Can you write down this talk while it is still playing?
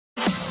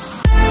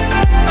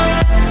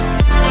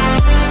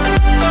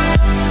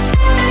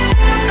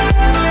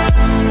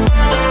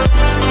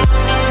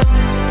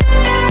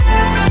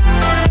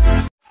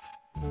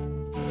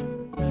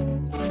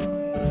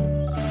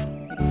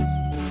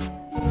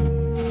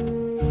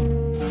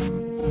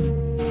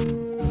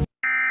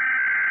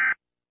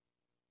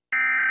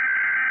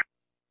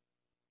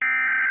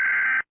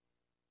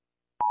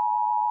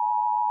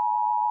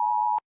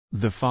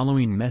The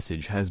following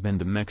message has been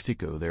to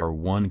Mexico. There are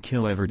 1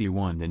 kill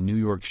everyone in New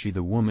York. She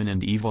the woman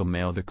and evil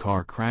male. The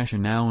car crash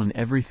and now and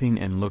everything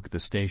and look the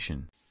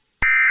station.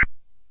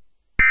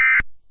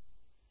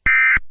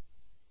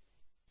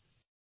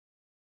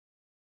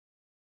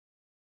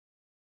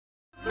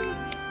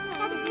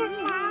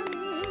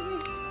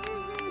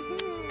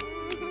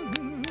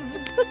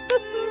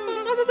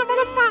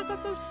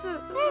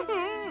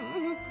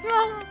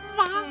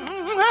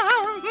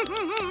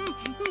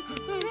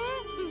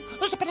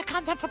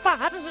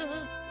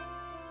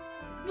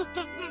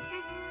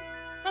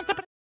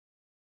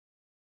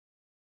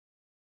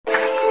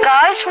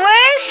 Guys,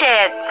 where is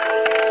it?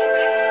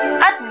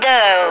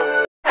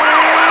 Addo. Oh,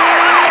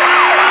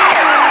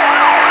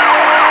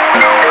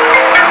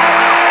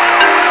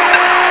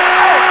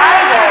 hi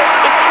there,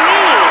 it's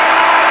me.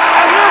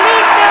 And you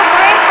need to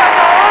break for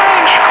the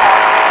orange car.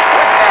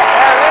 What the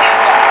hell is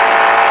that?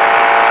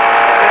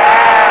 Wow.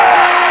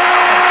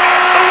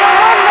 Oh, no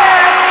wonder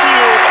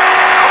cute.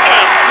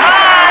 Okay,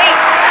 bye.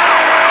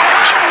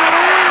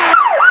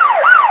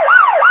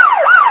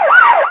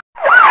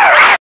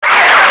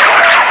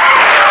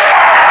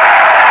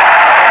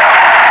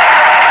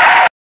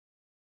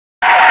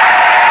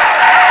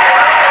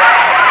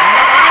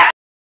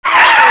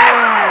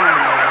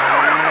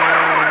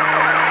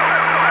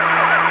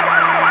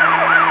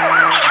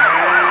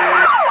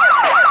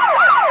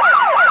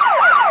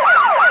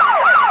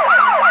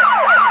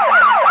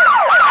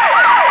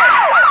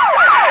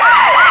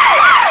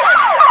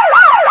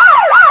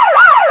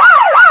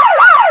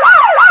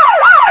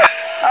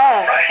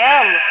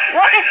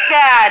 What is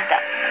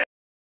that?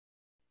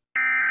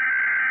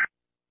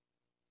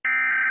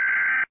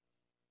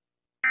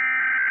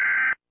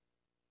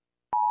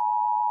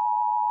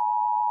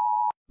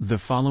 The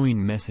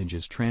following message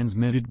is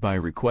transmitted by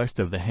request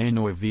of the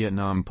Hanoi,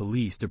 Vietnam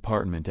Police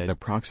Department at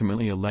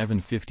approximately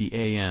 11:50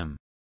 a.m.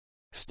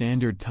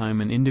 Standard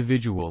Time. An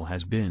individual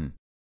has been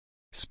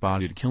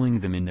spotted killing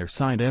them in their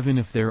sight even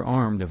if they're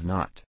armed. If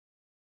not,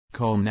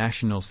 call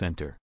National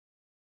Center.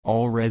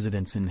 All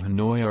residents in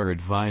Hanoi are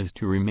advised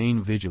to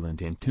remain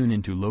vigilant and tune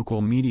into local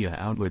media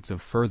outlets.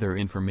 Of further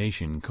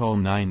information, call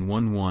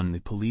 911. The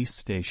police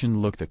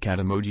station. Look the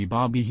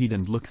catemojibabyheat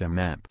and look the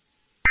map.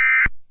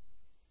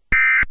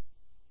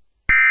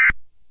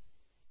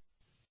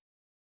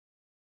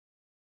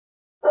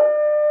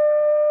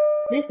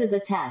 This is a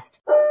test.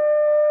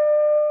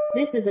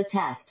 This is a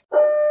test.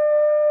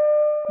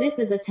 This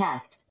is a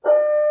test.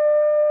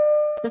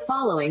 The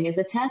following is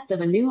a test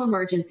of a new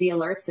emergency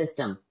alert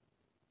system.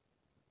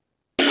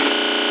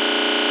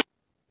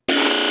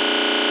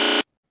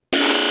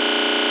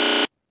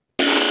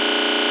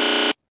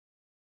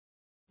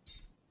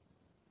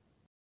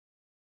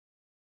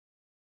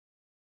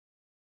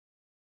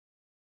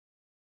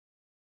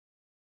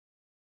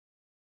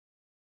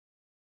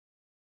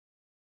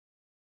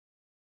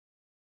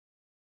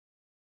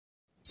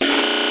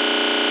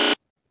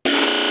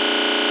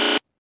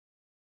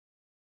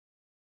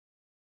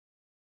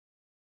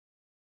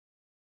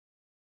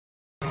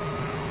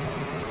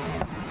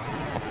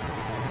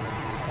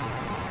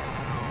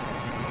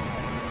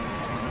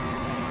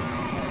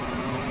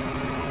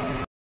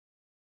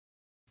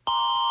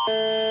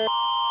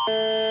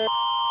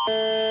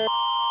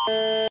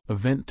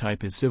 Event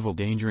type is civil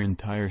danger.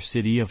 Entire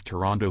city of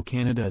Toronto,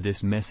 Canada.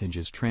 This message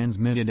is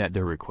transmitted at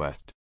the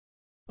request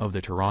of the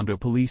Toronto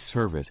Police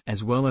Service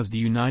as well as the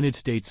United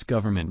States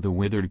government. The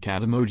withered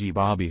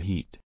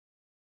catemojibabyheat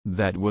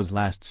that was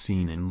last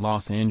seen in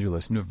Los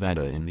Angeles,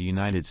 Nevada in the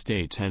United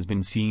States has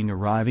been seen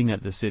arriving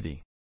at the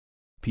city.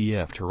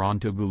 PF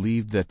Toronto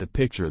believed that the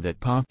picture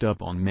that popped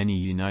up on many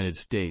United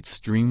States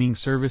streaming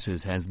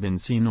services has been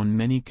seen on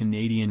many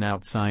Canadian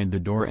outside the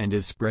door and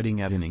is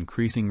spreading at an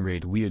increasing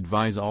rate. We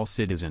advise all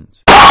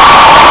citizens.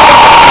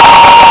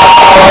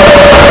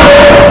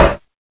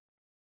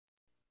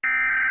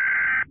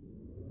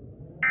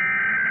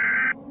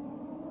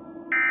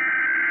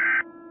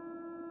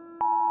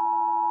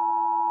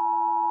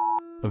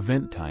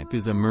 Event type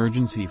is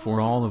emergency for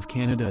all of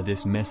Canada.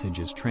 This message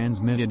is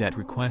transmitted at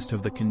request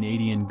of the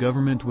Canadian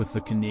government with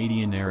the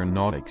Canadian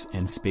Aeronautics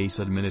and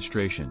Space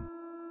Administration.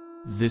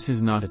 This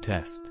is not a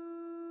test.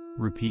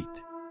 Repeat.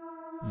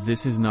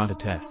 This is not a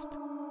test.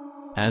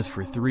 As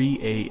for 3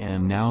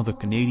 a.m. now, the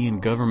Canadian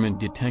government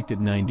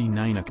detected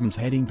 99 items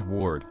heading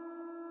toward.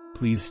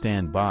 Please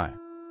stand by.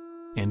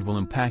 And will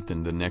impact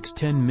in the next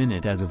 10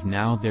 minutes. As of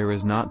now, there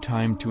is not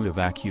time to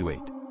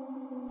evacuate.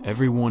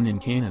 Everyone in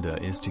Canada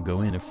is to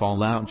go in a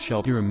fallout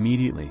shelter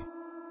immediately.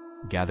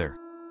 Gather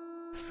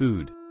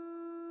food,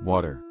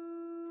 water,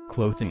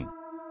 clothing,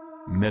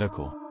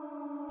 medical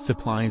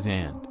supplies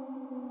and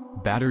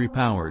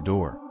battery-powered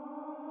or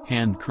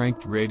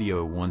hand-cranked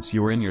radio. Once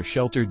you're in your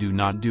shelter, do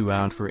not do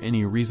out for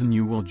any reason.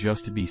 You will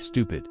just be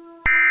stupid.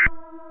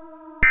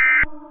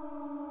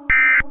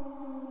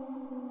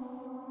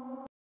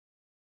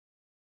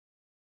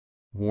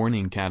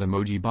 Warning: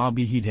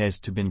 catemojibabyheat has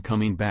to been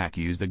coming back.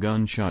 Use the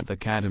gunshot. The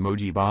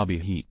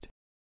catemojibabyheat.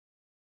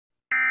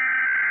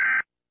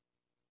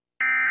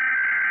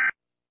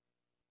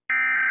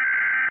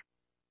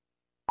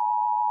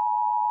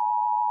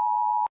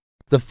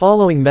 The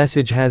following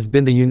message has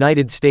been the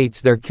United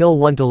States their kill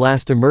one to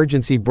last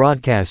emergency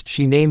broadcast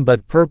she name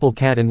but purple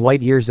cat and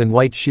white ears and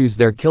white shoes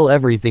their kill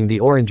everything the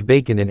orange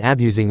bacon and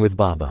abusing with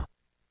Baba.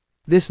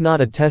 This not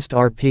a test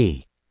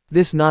RP.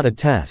 This not a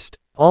test.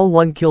 All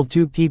one kill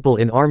two people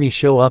in army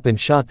show up and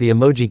shot the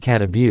emoji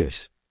cat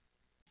abuse.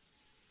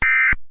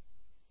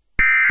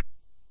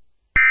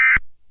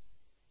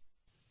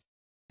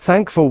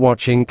 Thank for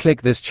watching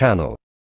click this channel.